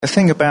The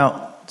thing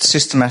about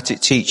systematic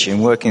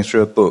teaching, working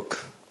through a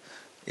book,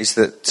 is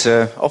that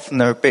often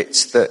there are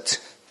bits that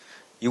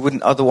you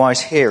wouldn't otherwise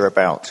hear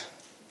about.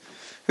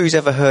 Who's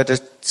ever heard a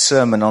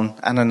sermon on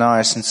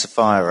Ananias and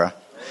Sapphira?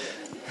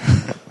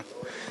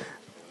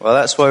 Well,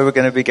 that's where we're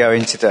going to be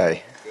going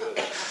today.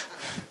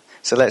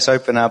 So let's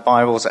open our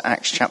Bibles at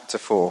Acts chapter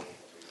 4.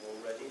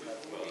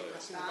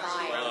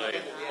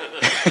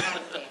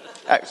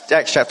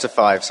 Acts chapter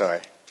 5,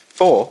 sorry.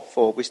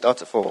 4, we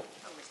start at 4.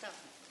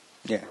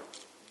 Yeah.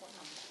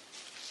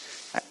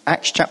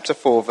 Acts chapter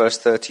 4, verse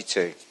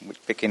 32,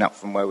 picking up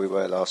from where we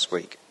were last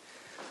week.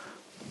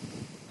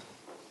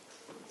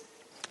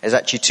 There's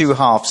actually two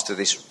halves to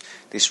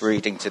this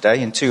reading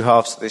today and two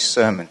halves to this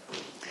sermon.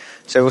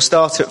 So we'll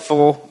start at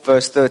 4,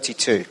 verse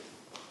 32.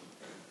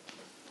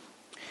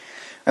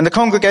 And the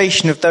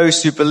congregation of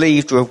those who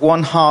believed were of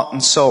one heart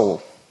and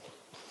soul.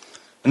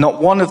 And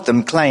not one of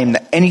them claimed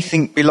that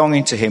anything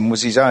belonging to him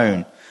was his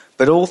own,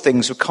 but all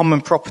things were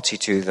common property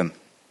to them.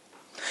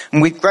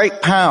 And with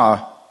great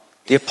power,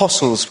 the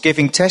apostles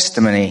giving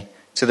testimony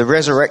to the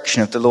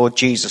resurrection of the Lord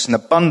Jesus, and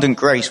abundant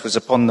grace was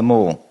upon them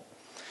all.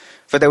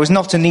 For there was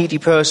not a needy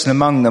person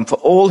among them, for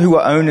all who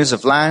were owners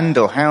of land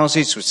or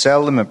houses would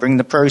sell them and bring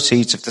the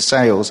proceeds of the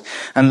sales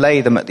and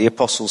lay them at the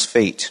apostles'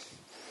 feet.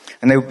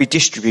 And they would be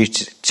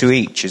distributed to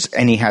each as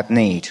any had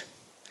need.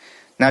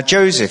 Now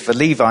Joseph, a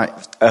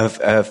Levite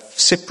of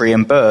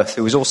Cyprian birth,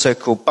 who was also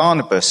called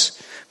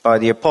Barnabas by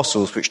the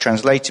apostles, which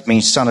translated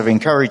means son of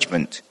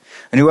encouragement,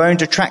 and who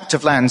owned a tract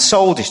of land,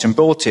 sold it and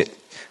brought it,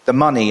 the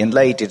money, and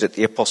laid it at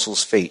the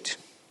apostles' feet.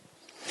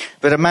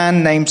 But a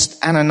man named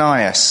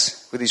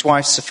Ananias, with his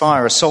wife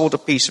Sapphira, sold a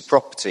piece of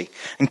property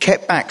and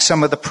kept back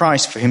some of the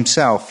price for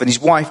himself and his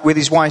wife, with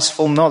his wife's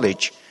full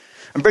knowledge.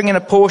 And bringing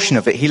a portion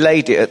of it, he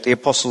laid it at the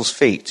apostles'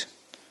 feet.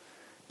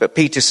 But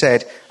Peter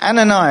said,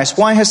 Ananias,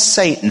 why has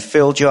Satan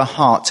filled your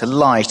heart to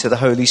lie to the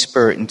Holy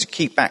Spirit and to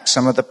keep back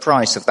some of the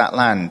price of that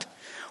land?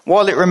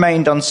 While it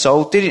remained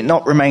unsold, did it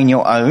not remain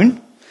your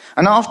own?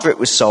 And after it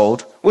was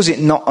sold, was it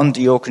not under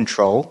your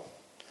control?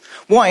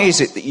 Why is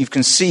it that you've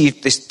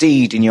conceived this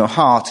deed in your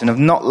heart and have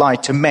not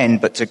lied to men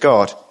but to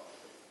God?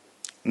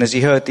 And as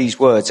he heard these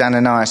words,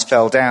 Ananias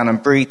fell down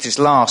and breathed his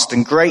last,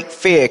 and great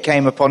fear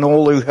came upon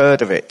all who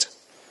heard of it.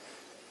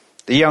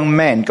 The young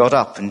men got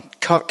up and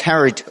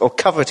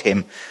covered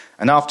him,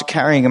 and after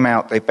carrying him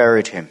out, they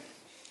buried him.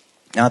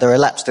 Now there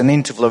elapsed an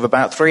interval of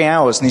about 3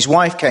 hours, and his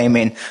wife came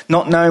in,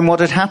 not knowing what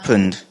had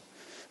happened.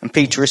 And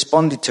Peter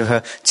responded to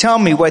her, tell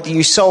me whether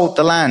you sold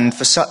the land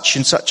for such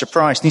and such a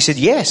price. And he said,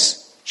 yes.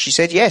 She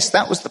said, yes,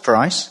 that was the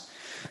price.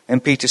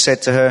 And Peter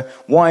said to her,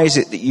 why is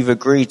it that you've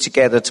agreed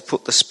together to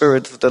put the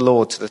Spirit of the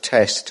Lord to the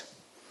test?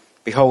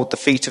 Behold, the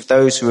feet of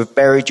those who have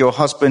buried your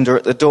husband are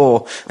at the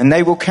door, and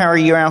they will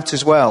carry you out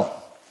as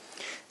well.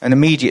 And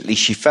immediately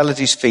she fell at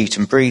his feet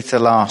and breathed her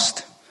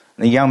last.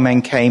 And the young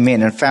men came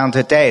in and found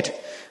her dead,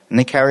 and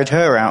they carried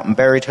her out and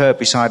buried her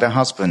beside her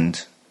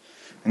husband.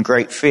 And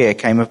great fear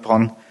came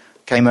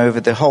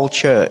over the whole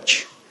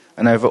church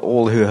and over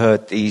all who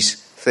heard these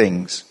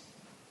things.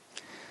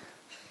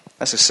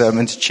 That's a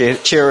sermon to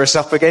cheer us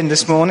up again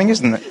this morning,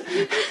 isn't it?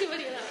 It's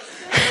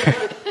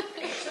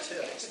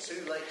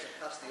too late to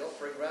pass the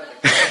offering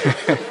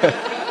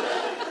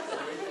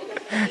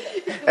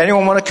round.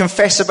 Anyone want to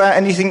confess about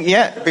anything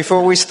yet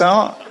before we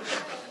start?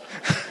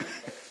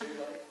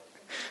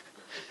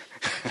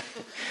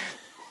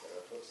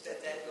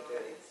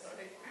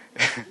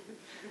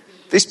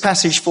 This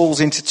passage falls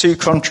into two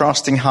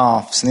contrasting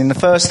halves. And in the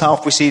first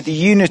half, we see the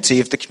unity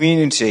of the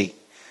community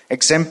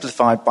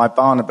exemplified by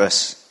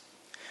Barnabas.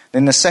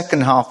 In the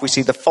second half, we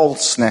see the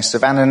falseness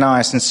of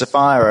Ananias and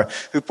Sapphira,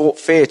 who brought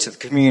fear to the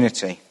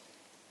community.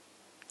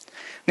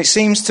 And it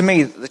seems to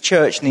me that the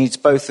church needs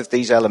both of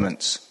these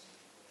elements.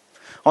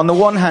 On the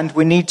one hand,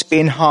 we need to be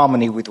in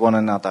harmony with one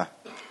another.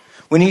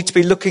 We need to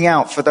be looking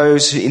out for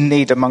those in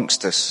need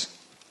amongst us.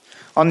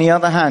 On the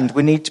other hand,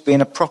 we need to be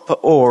in a proper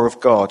awe of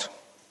God.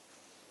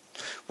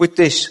 With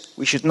this,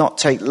 we should not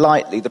take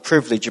lightly the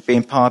privilege of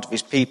being part of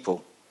his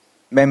people,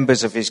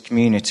 members of his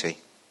community.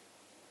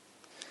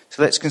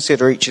 So let's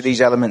consider each of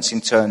these elements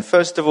in turn.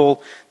 First of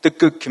all, the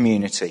good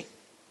community.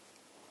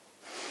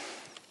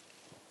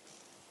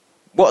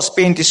 What's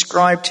being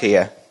described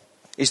here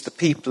is the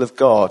people of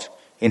God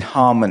in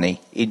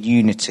harmony, in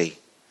unity.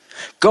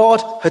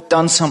 God had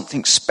done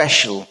something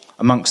special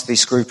amongst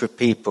this group of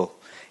people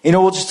in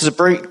order to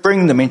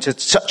bring them into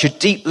such a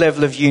deep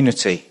level of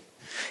unity.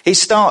 He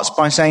starts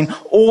by saying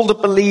all the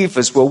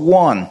believers were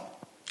one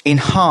in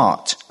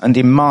heart and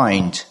in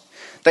mind.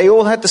 They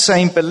all had the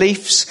same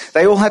beliefs.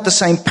 They all had the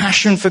same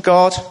passion for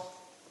God.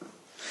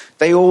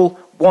 They all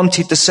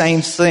wanted the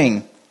same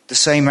thing, the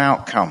same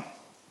outcome.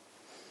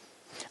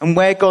 And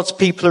where God's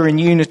people are in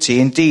unity,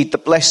 indeed, the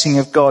blessing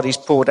of God is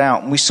poured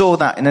out. And we saw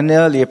that in an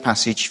earlier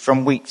passage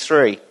from week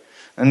 3.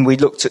 And we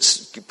looked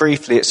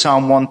briefly at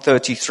Psalm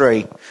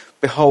 133.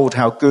 Behold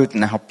how good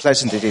and how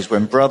pleasant it is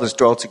when brothers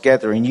dwell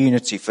together in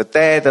unity. For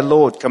there the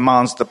Lord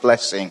commands the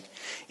blessing.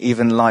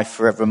 even life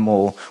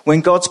forevermore.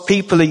 When God's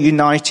people are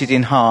united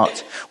in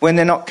heart, when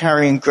they're not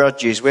carrying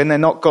grudges, when they're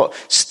not got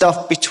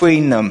stuff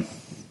between them,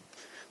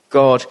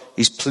 God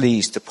is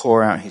pleased to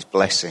pour out his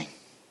blessing.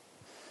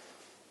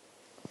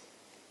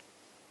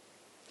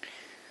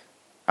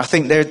 I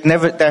think there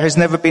has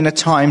never been a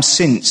time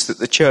since that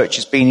the church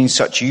has been in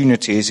such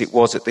unity as it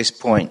was at this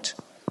point,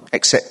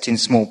 except in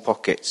small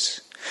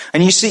pockets.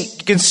 And you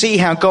can see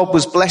how God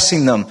was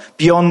blessing them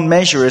beyond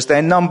measure as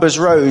their numbers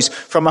rose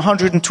from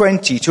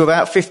 120 to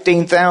about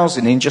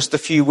 15,000 in just a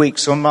few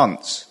weeks or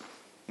months.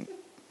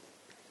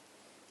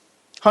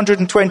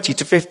 120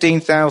 to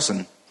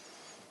 15,000.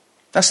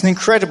 That's an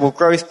incredible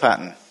growth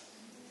pattern.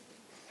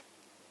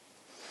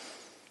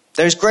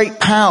 There's great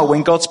power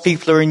when God's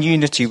people are in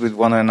unity with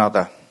one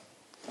another.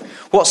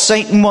 What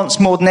Satan wants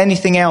more than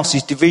anything else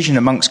is division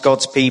amongst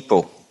God's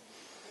people.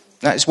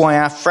 That is why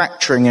our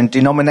fracturing and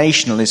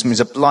denominationalism is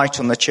a blight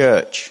on the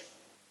church.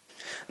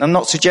 And I'm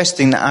not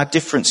suggesting that our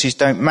differences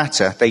don't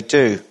matter. They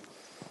do.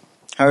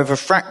 However,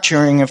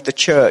 fracturing of the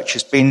church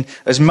has been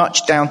as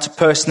much down to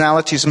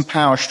personalities and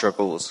power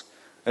struggles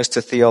as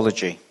to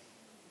theology.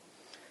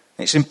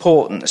 It's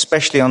important,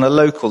 especially on a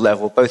local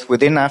level, both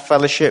within our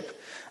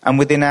fellowship and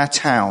within our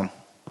town,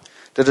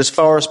 that as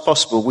far as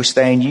possible we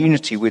stay in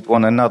unity with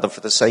one another for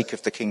the sake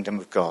of the kingdom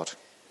of God.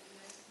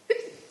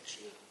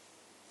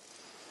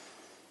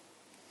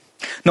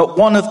 Not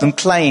one of them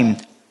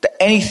claimed that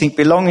anything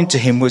belonging to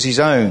him was his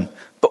own,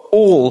 but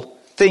all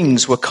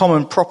things were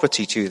common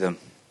property to them.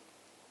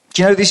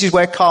 Do you know this is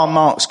where Karl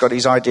Marx got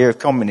his idea of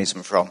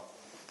communism from?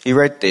 He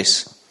read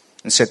this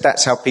and said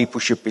that's how people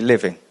should be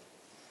living.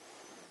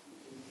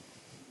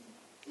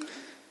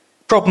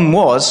 Problem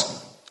was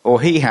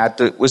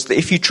that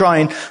if you try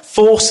and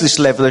force this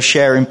level of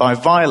sharing by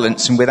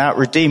violence and without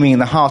redeeming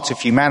the heart of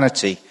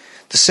humanity,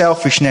 the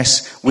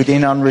selfishness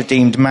within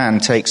unredeemed man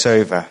takes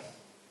over.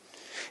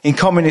 In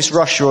communist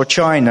Russia or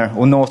China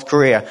or North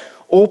Korea,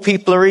 all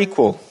people are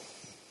equal.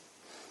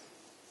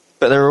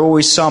 But there are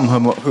always some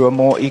who are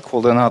more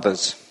equal than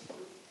others.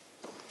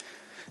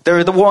 There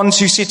are the ones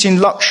who sit in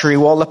luxury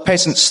while the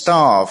peasants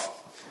starve.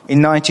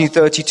 In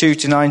 1932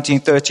 to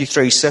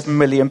 1933, 7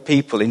 million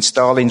people in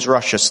Stalin's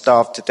Russia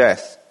starved to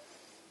death.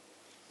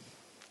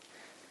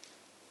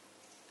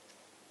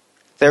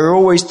 There are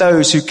always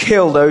those who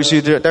kill those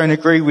who don't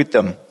agree with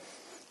them.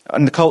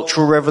 And the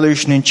Cultural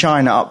Revolution in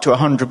China, up to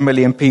 100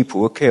 million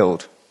people were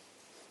killed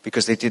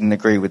because they didn't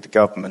agree with the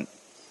government.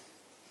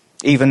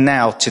 Even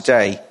now,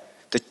 today,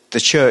 the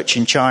church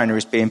in China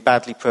is being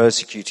badly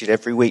persecuted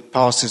every week.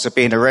 Pastors are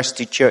being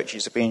arrested,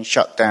 churches are being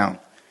shut down.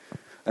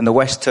 And the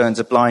West turns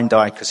a blind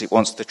eye because it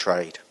wants to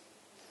trade.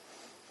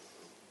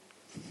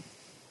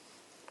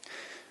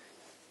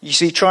 You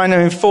see, trying to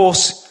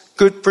enforce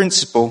good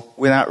principle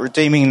without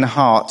redeeming the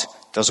heart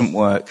doesn't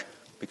work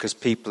because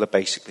people are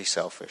basically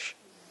selfish.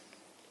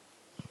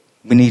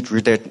 We need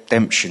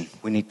redemption.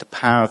 We need the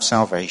power of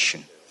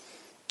salvation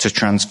to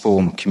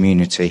transform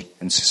community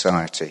and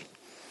society.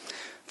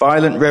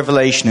 Violent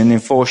revelation and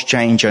enforced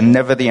change are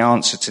never the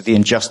answer to the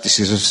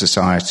injustices of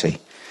society.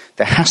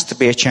 There has to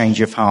be a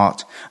change of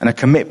heart and a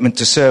commitment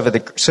to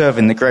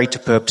serving the greater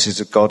purposes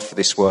of God for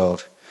this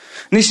world.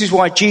 And this is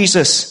why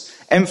Jesus'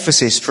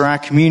 emphasis for our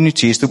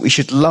community is that we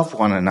should love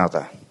one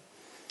another.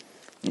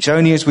 It's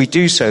only as we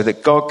do so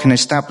that God can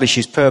establish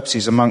his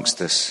purposes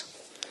amongst us.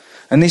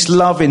 And this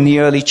love in the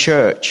early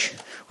church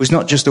was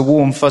not just a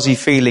warm, fuzzy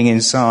feeling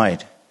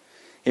inside.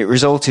 It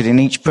resulted in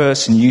each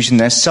person using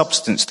their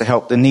substance to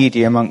help the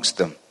needy amongst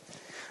them.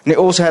 And it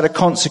also had a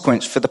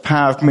consequence for the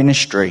power of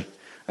ministry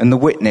and the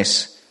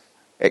witness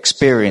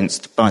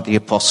experienced by the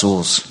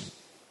apostles.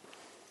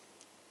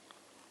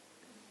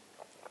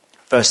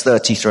 Verse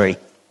 33.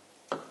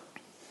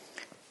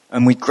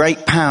 And with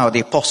great power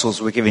the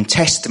apostles were giving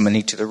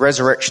testimony to the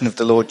resurrection of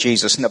the Lord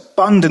Jesus, and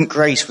abundant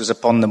grace was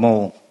upon them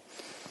all.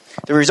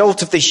 The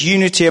result of this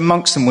unity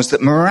amongst them was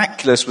that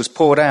miraculous was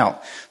poured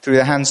out through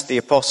the hands of the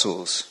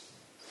apostles.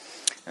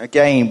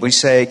 Again, we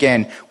say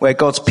again, where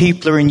God's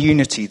people are in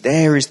unity,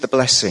 there is the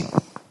blessing.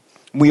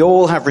 We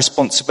all have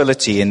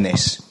responsibility in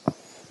this.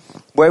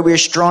 Where we are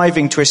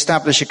striving to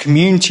establish a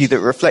community that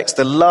reflects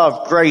the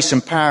love, grace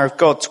and power of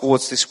God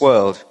towards this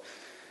world,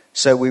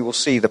 so we will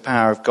see the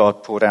power of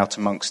God poured out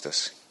amongst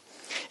us.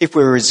 If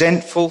we're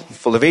resentful,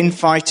 full of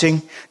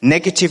infighting,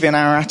 negative in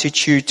our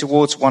attitude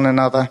towards one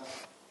another,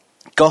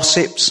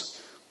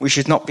 gossips, we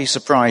should not be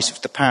surprised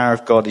if the power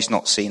of God is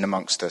not seen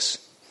amongst us.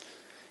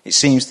 It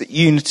seems that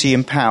unity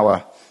and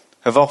power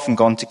have often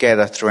gone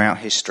together throughout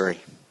history.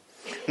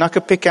 And I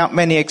could pick out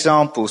many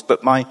examples,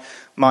 but my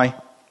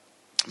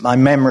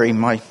memory,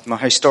 my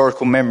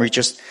historical memory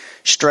just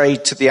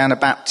strayed to the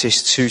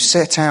Anabaptists who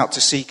set out to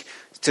seek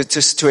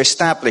to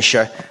establish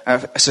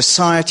a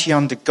society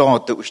under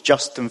God that was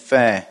just and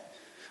fair.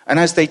 And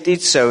as they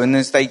did so, and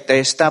as they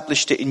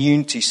established it in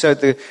unity, so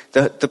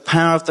the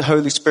power of the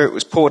Holy Spirit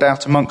was poured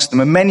out amongst them.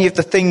 And many of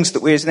the things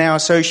that we now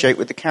associate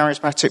with the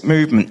charismatic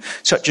movement,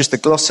 such as the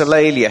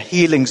glossolalia,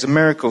 healings and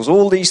miracles,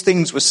 all these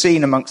things were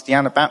seen amongst the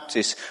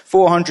Anabaptists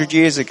 400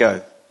 years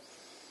ago,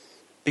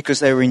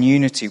 because they were in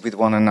unity with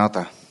one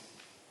another.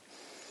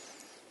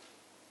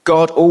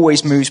 God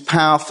always moves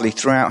powerfully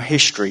throughout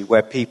history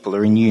where people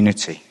are in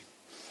unity.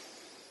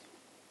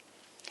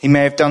 He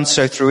may have done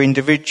so through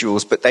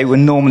individuals, but they were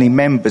normally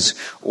members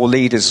or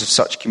leaders of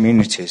such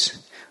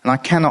communities. And I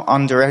cannot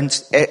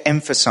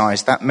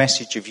emphasize that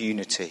message of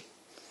unity.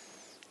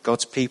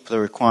 God's people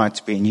are required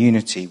to be in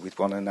unity with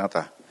one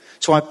another.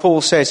 That's why Paul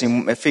says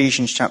in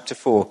Ephesians chapter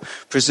 4,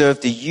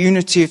 preserve the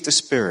unity of the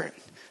Spirit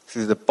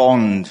through the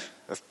bond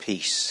of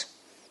peace.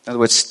 In other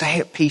words, stay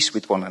at peace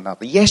with one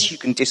another. Yes, you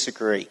can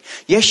disagree.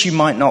 Yes, you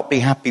might not be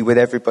happy with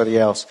everybody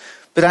else,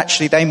 but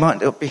actually they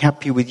might not be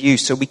happy with you.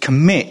 So we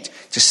commit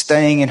to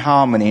staying in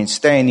harmony and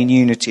staying in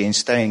unity and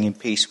staying in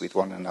peace with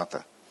one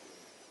another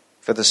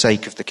for the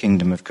sake of the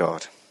kingdom of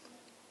God.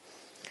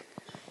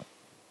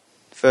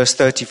 Verse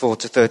 34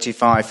 to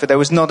 35, for there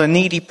was not a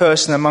needy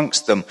person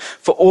amongst them,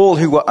 for all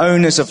who were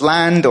owners of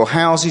land or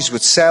houses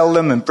would sell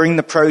them and bring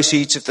the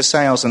proceeds of the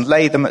sales and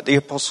lay them at the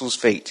apostles'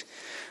 feet,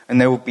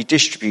 and they would be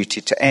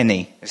distributed to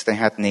any as they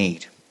had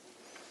need.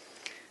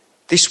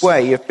 This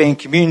way of being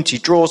community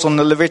draws on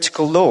the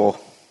Levitical law.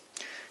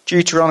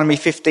 Deuteronomy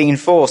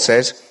 15:4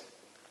 says,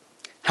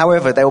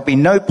 however, there will be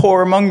no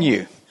poor among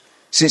you,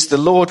 since the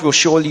Lord will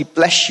surely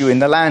bless you in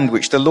the land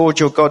which the Lord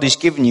your God has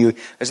given you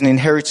as an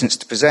inheritance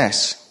to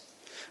possess.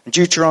 And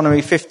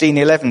Deuteronomy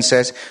 15:11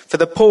 says, for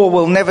the poor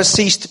will never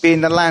cease to be in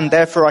the land,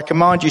 therefore I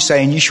command you,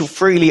 saying, you shall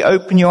freely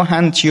open your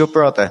hand to your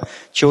brother,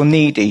 to your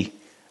needy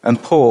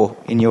and poor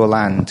in your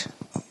land.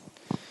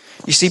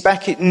 You see,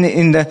 back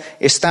in the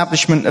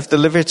establishment of the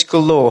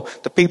Levitical law,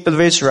 the people of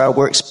Israel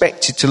were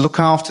expected to look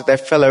after their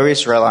fellow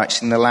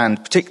Israelites in the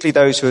land, particularly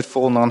those who had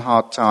fallen on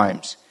hard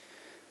times.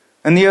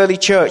 And the early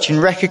church,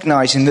 in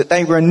recognizing that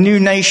they were a new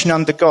nation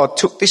under God,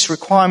 took this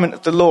requirement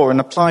of the law and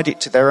applied it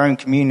to their own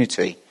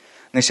community.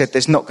 And they said,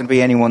 there's not going to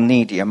be anyone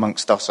needy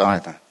amongst us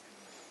either.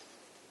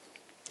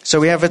 So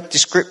we have a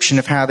description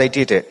of how they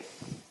did it.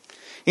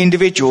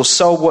 Individuals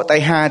sold what they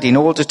had in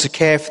order to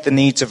care for the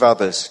needs of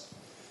others.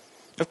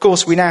 Of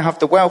course, we now have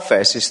the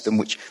welfare system,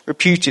 which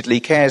reputedly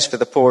cares for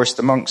the poorest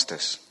amongst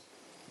us.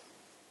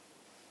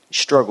 It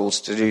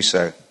struggles to do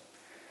so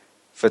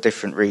for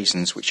different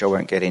reasons, which I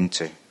won't get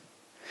into.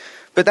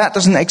 But that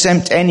doesn't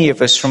exempt any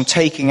of us from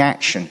taking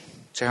action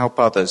to help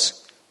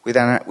others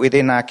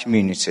within our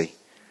community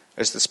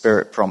as the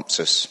Spirit prompts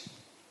us.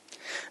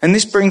 And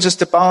this brings us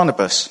to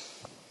Barnabas.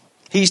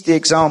 He's the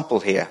example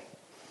here.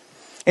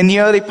 In the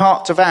early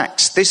part of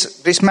Acts,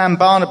 this man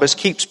Barnabas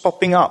keeps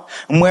popping up,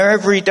 and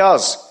wherever he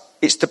does,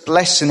 it's to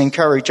bless and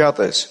encourage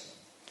others.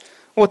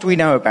 What do we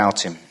know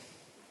about him?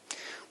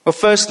 Well,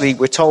 firstly,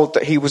 we're told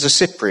that he was a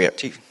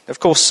Cypriot.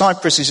 Of course,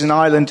 Cyprus is an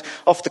island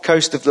off the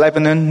coast of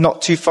Lebanon,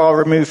 not too far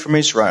removed from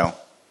Israel.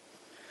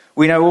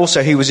 We know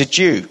also he was a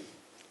Jew,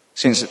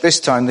 since at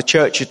this time the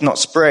church had not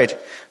spread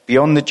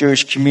beyond the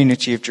Jewish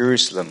community of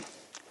Jerusalem.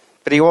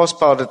 But he was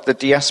part of the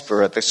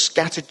diaspora, the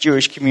scattered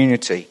Jewish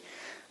community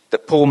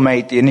that Paul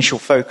made the initial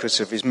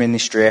focus of his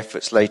ministry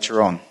efforts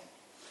later on.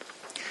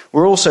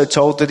 We're also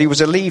told that he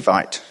was a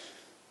Levite.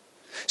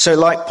 So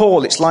like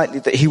Paul, it's likely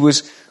that he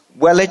was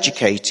well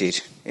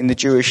educated in the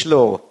Jewish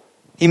law.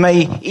 He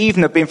may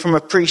even have been from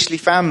a priestly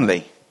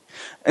family.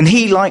 And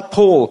he, like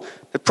Paul,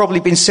 had probably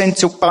been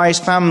sent by his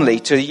family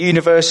to a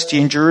university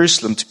in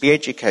Jerusalem to be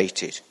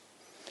educated.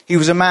 He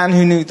was a man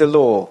who knew the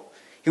law.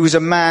 He was a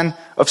man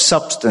of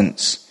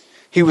substance.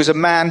 He was a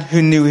man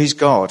who knew his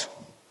God.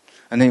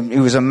 And he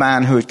was a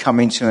man who had come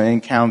into an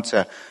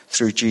encounter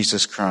through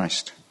Jesus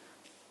Christ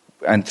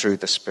and through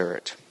the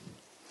Spirit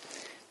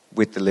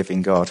with the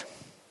living God.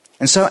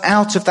 And so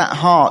out of that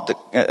heart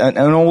and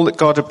all that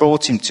God had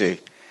brought him to,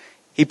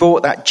 he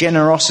brought that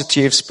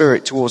generosity of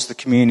spirit towards the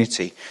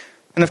community.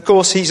 And of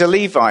course, he's a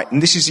Levite.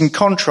 And this is in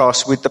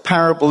contrast with the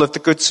parable of the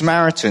Good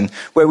Samaritan,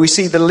 where we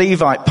see the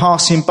Levite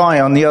passing by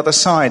on the other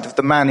side of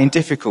the man in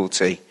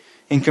difficulty.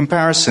 In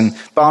comparison,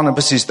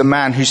 Barnabas is the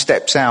man who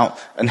steps out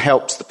and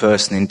helps the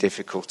person in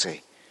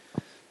difficulty.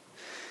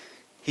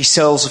 He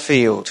sells a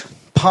field,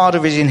 part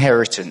of his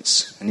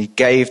inheritance, and he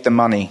gave the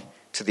money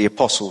to the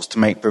apostles to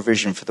make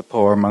provision for the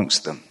poor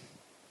amongst them.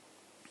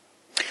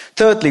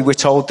 Thirdly, we're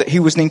told that he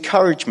was an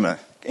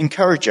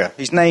encourager.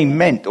 His name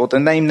meant, or the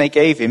name they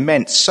gave him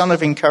meant, son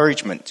of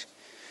encouragement.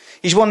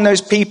 He's one of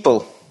those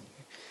people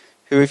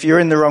who, if you're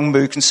in the wrong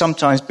mood, can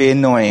sometimes be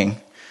annoying,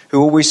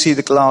 who always see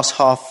the glass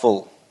half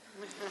full.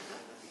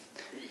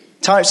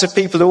 Types of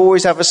people who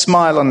always have a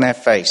smile on their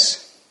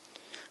face,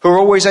 who are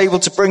always able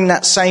to bring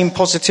that same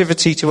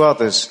positivity to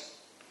others.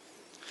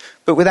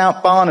 But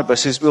without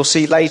Barnabas, as we'll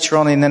see later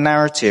on in the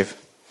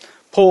narrative,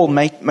 Paul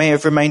may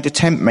have remained a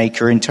tent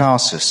maker in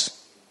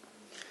Tarsus.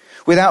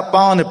 Without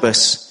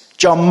Barnabas,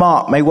 John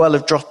Mark may well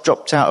have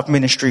dropped out of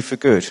ministry for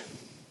good.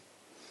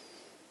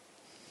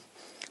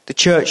 The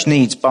church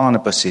needs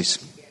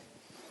Barnabases.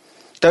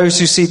 Those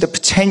who see the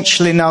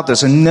potential in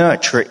others and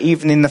nurture it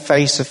even in the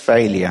face of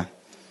failure.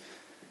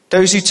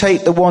 Those who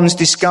take the ones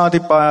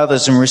discarded by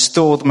others and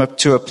restore them up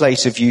to a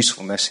place of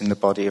usefulness in the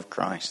body of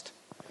Christ.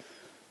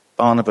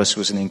 Barnabas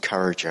was an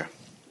encourager.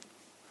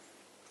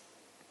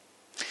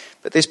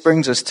 But this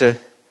brings us to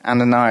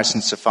Ananias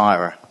and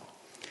Sapphira,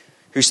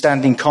 who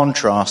stand in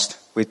contrast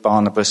with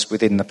Barnabas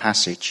within the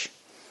passage.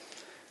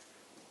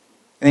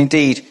 And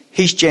indeed,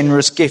 his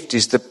generous gift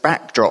is the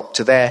backdrop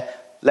to their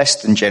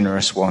less than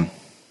generous one.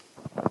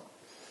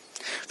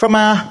 From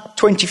our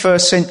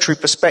 21st century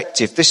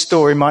perspective, this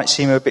story might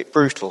seem a bit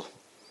brutal.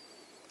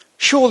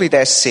 Surely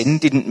their sin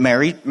didn't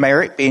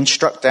merit being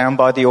struck down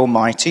by the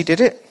Almighty,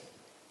 did it?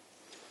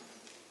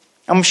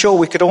 I'm sure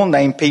we could all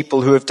name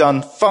people who have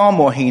done far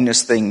more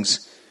heinous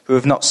things who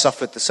have not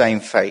suffered the same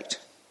fate.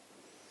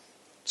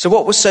 So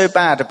what was so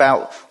bad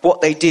about what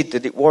they did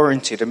that it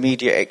warranted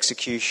immediate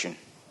execution?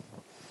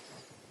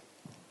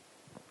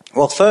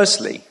 Well,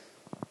 firstly,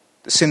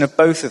 the sin of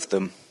both of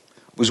them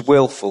was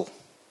willful.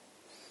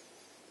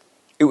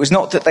 It was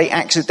not that they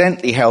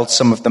accidentally held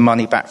some of the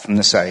money back from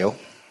the sale,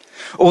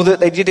 or that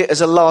they did it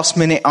as a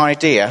last-minute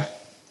idea,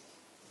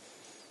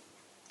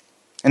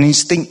 an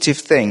instinctive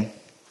thing.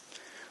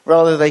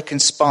 Rather, they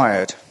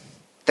conspired,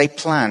 they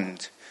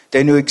planned,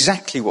 they knew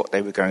exactly what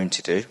they were going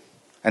to do,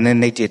 and then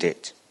they did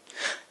it.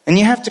 And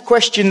you have to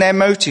question their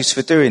motives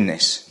for doing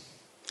this.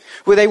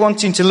 Were they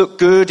wanting to look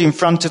good in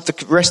front of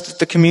the rest of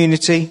the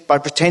community by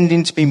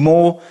pretending to be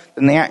more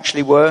than they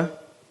actually were?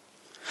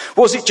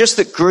 Was it just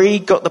that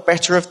greed got the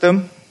better of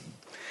them?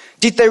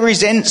 Did they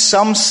resent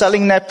some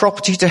selling their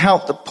property to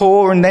help the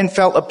poor and then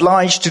felt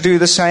obliged to do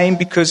the same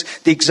because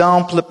the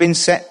example had been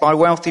set by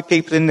wealthy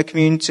people in the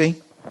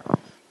community?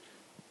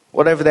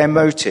 Whatever their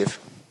motive,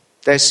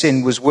 their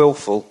sin was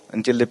willful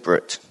and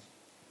deliberate.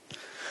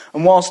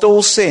 And whilst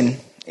all sin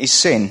is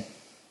sin,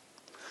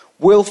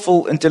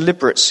 willful and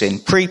deliberate sin,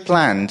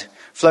 pre-planned,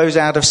 flows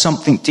out of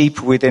something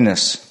deeper within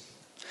us.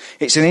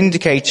 It's an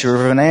indicator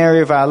of an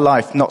area of our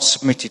life not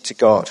submitted to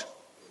God.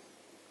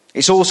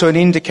 It's also an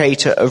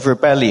indicator of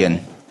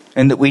rebellion,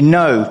 and that we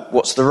know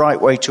what's the right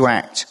way to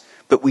act,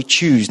 but we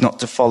choose not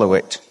to follow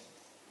it.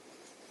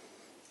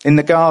 In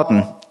the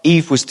garden,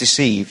 Eve was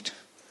deceived,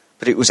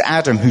 but it was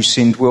Adam who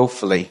sinned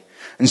willfully.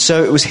 And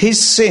so it was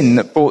his sin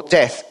that brought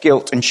death,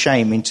 guilt and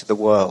shame into the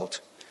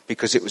world,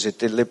 because it was a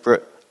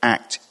deliberate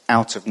act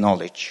out of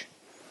knowledge.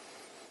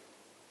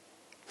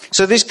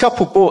 So this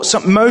couple bought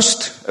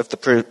most of the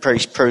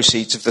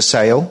proceeds of the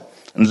sale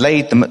and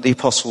laid them at the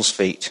apostles'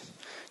 feet,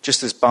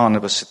 just as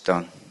Barnabas had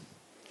done.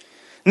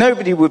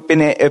 Nobody would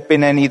have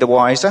been any the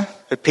wiser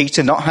had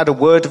Peter not had a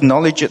word of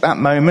knowledge at that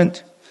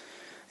moment.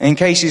 And in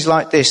cases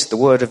like this, the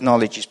word of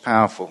knowledge is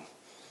powerful.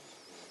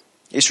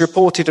 It's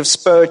reported of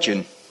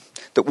Spurgeon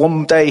that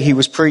one day he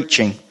was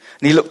preaching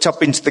and he looked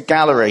up into the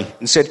gallery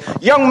and said,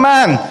 "Young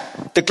man,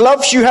 the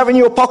gloves you have in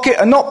your pocket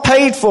are not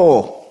paid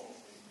for."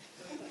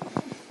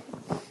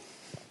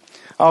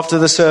 After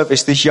the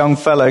service, this young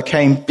fellow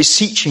came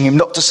beseeching him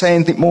not to say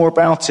anything more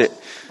about it.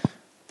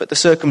 But the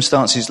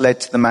circumstances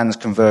led to the man's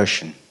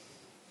conversion.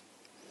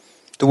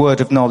 The word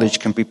of knowledge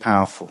can be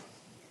powerful.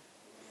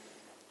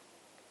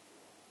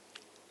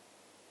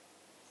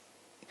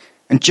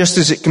 And just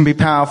as it can be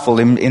powerful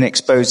in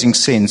exposing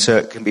sin, so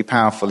it can be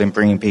powerful in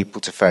bringing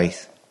people to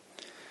faith.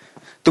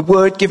 The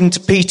word given to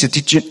Peter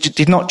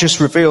did not just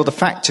reveal the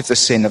fact of the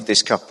sin of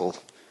this couple,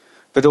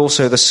 but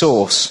also the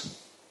source.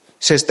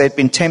 It says they'd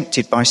been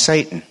tempted by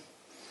Satan.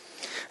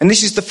 And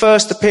this is the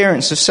first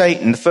appearance of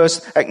Satan, the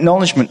first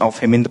acknowledgement of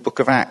him in the book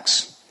of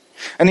Acts.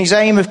 And his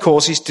aim, of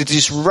course, is to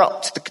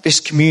disrupt this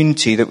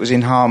community that was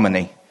in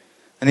harmony.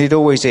 And it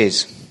always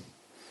is.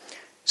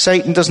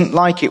 Satan doesn't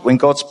like it when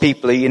God's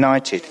people are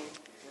united,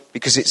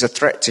 because it's a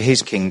threat to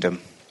his kingdom.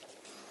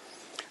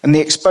 And the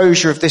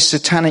exposure of this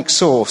satanic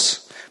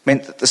source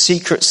meant that the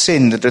secret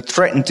sin that had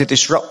threatened to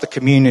disrupt the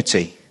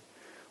community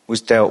was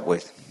dealt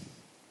with.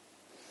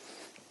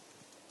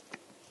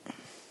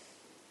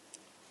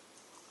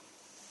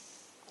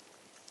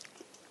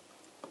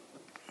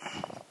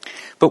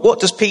 But what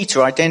does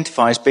Peter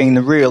identify as being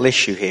the real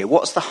issue here?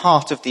 What's the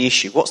heart of the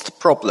issue? What's the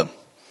problem?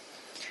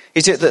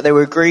 Is it that they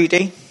were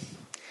greedy?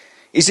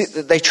 Is it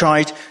that they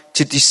tried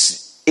to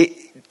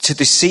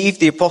deceive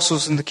the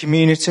apostles and the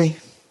community?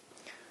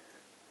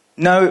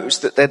 No, it was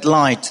that they'd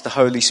lied to the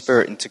Holy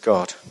Spirit and to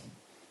God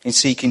in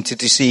seeking to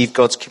deceive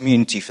God's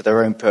community for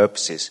their own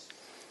purposes.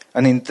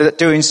 And in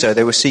doing so,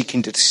 they were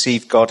seeking to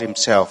deceive God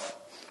himself.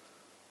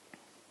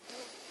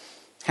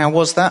 How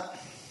was that?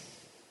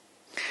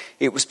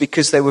 It was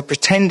because they were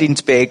pretending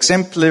to be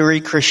exemplary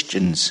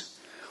Christians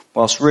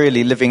whilst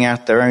really living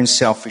out their own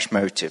selfish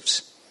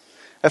motives.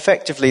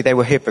 Effectively, they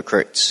were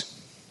hypocrites.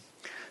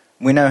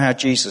 We know how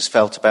Jesus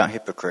felt about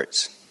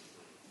hypocrites.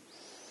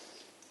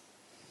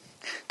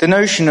 The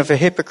notion of a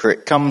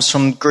hypocrite comes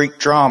from Greek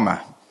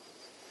drama.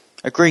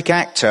 A Greek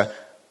actor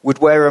would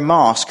wear a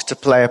mask to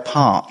play a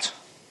part.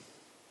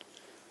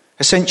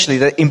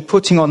 Essentially, in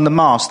putting on the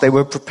mask, they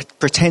were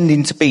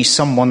pretending to be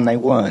someone they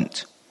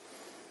weren't.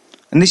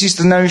 And this is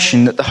the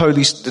notion that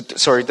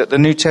that the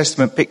New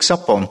Testament picks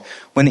up on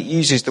when it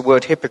uses the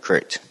word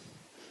hypocrite.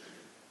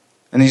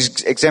 And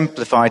is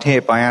exemplified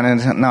here by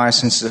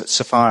Ananias and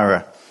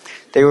Sapphira.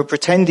 They were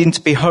pretending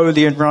to be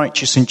holy and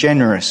righteous and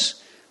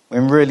generous,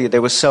 when really they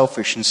were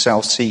selfish and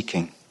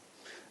self-seeking.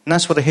 And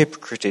that's what a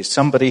hypocrite is,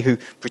 somebody who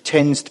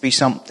pretends to be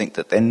something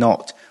that they're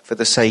not for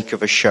the sake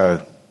of a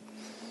show.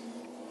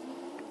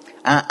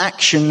 our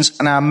actions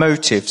and our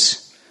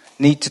motives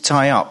need to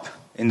tie up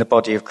in the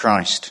body of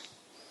Christ.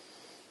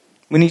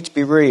 We need to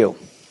be real.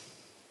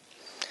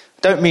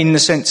 I don't mean in the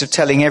sense of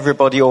telling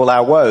everybody all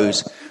our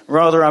woes.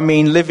 Rather, I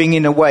mean living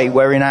in a way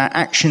wherein our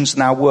actions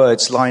and our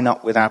words line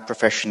up with our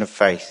profession of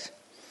faith.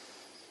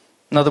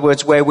 In other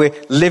words, where we're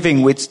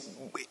living with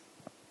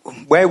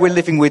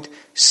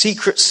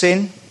secret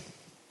sin,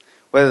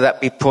 whether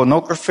that be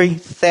pornography,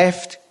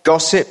 theft,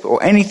 gossip,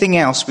 or anything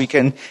else we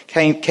can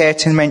care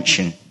to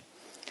mention,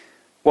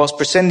 whilst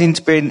pretending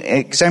to be an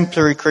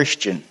exemplary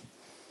Christian,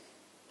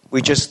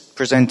 we just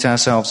present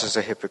ourselves as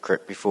a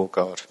hypocrite before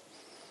God.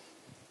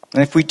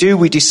 And if we do,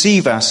 we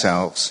deceive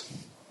ourselves.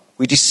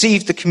 We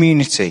deceive the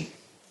community.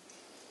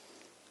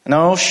 And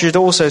I should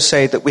also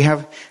say that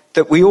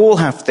we all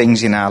have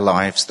things in our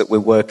lives that we're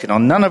working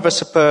on. None of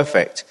us are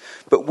perfect,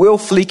 but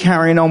willfully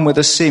carrying on with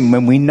a sin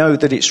when we know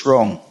that it's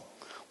wrong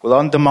will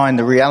undermine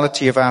the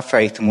reality of our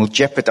faith and will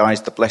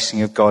jeopardize the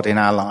blessing of God in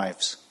our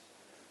lives.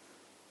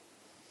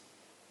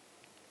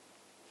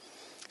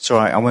 It's all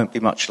right, I won't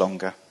be much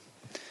longer.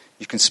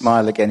 You can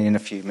smile again in a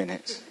few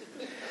minutes.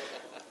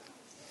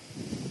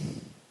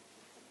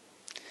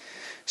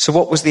 So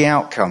what was the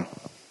outcome?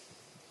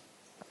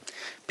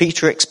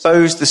 Peter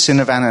exposed the sin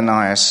of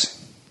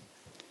Ananias,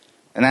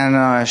 and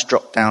Ananias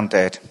dropped down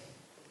dead.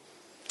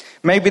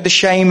 Maybe the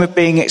shame of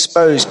being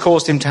exposed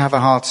caused him to have a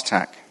heart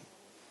attack.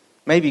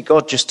 Maybe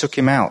God just took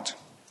him out.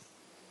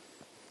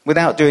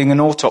 Without doing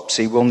an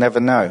autopsy, we'll never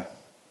know.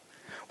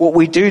 What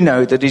we do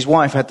know that his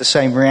wife had the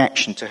same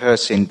reaction to her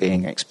sin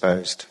being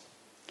exposed.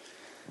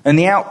 And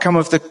the outcome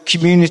of the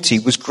community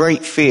was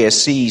great fear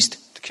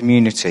seized the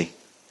community.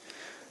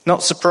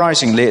 Not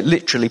surprisingly, it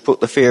literally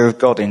put the fear of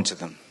God into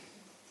them.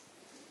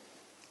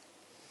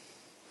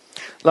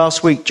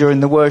 Last week during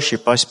the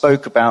worship, I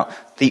spoke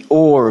about the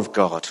awe of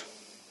God.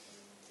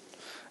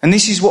 And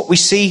this is what we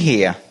see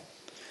here.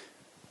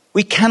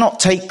 We cannot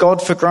take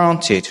God for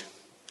granted.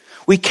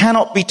 We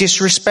cannot be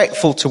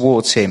disrespectful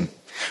towards him.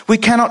 We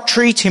cannot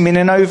treat him in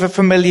an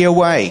over-familiar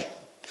way.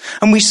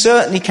 And we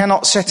certainly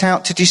cannot set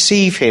out to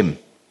deceive him.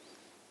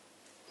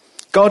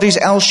 God is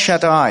El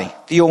Shaddai,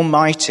 the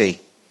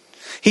Almighty.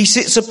 He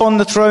sits upon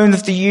the throne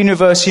of the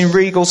universe in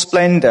regal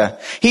splendor.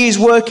 He is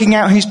working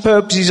out his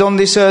purposes on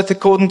this earth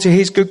according to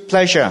his good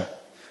pleasure.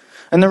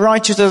 And the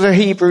writer to the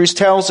Hebrews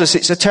tells us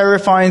it's a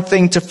terrifying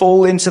thing to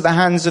fall into the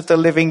hands of the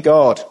living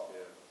God.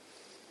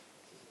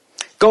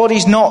 God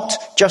is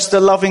not just a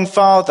loving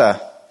father,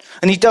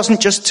 and he doesn't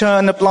just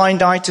turn a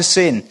blind eye to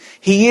sin.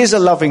 He is a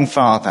loving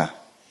father.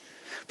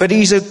 But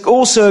he's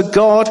also a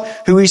God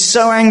who is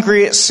so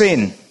angry at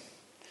sin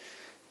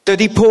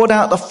that he poured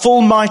out the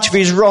full might of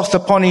his wrath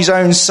upon his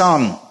own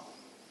son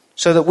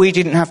so that we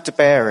didn't have to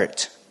bear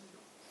it.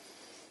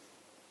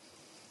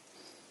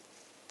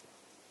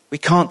 We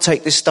can't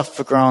take this stuff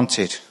for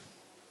granted.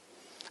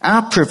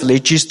 Our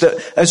privilege is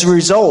that as a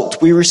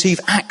result we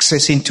receive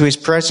access into his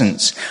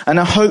presence and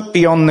a hope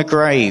beyond the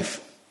grave.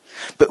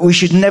 But we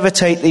should never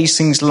take these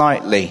things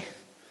lightly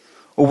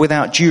or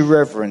without due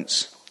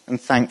reverence and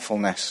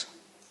thankfulness.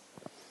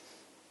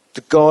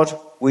 The God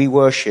we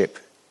worship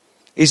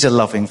is a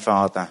loving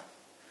father,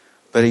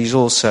 but he's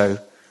also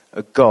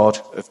a God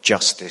of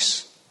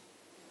justice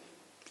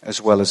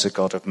as well as a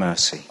God of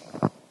mercy.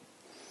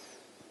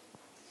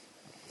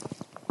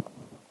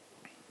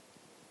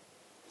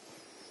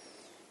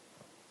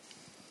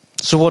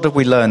 So what have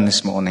we learned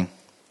this morning?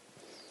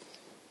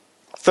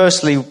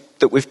 Firstly,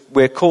 that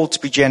we're called to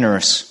be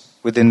generous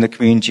within the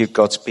community of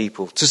God's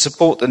people, to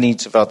support the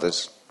needs of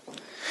others.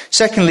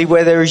 Secondly,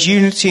 where there is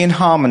unity and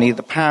harmony,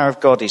 the power of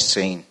God is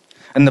seen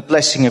and the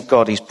blessing of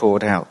God is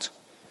poured out.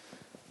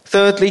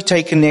 Thirdly,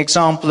 taking the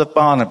example of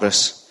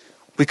Barnabas,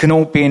 we can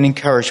all be an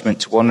encouragement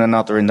to one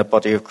another in the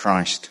body of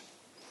Christ.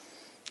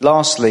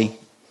 Lastly,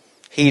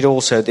 heed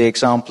also the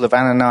example of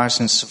Ananias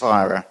and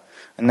Sapphira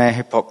and their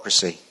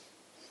hypocrisy.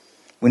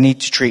 We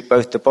need to treat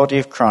both the body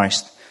of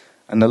Christ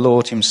and the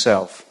Lord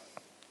himself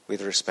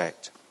with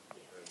respect.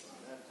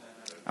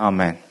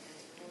 Amen.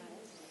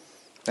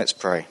 Let's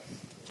pray.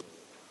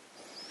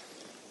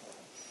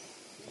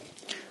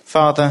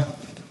 Father,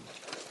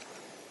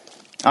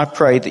 I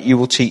pray that you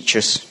will teach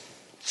us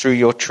through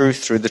your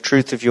truth, through the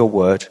truth of your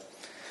word.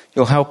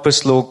 You'll help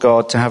us, Lord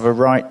God, to have a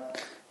right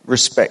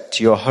respect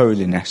to your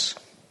holiness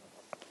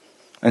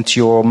and to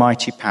your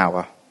almighty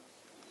power,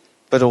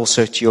 but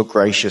also to your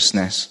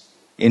graciousness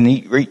in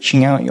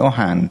reaching out your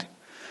hand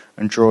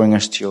and drawing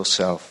us to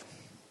yourself.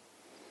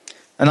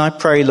 And I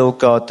pray, Lord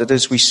God, that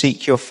as we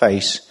seek your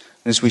face,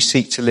 as we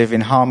seek to live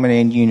in harmony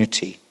and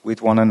unity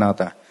with one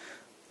another,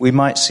 we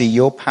might see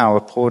your power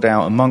poured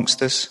out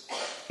amongst us,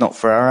 not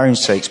for our own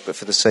sakes, but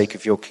for the sake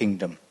of your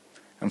kingdom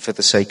and for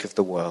the sake of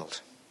the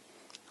world.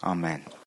 Amen.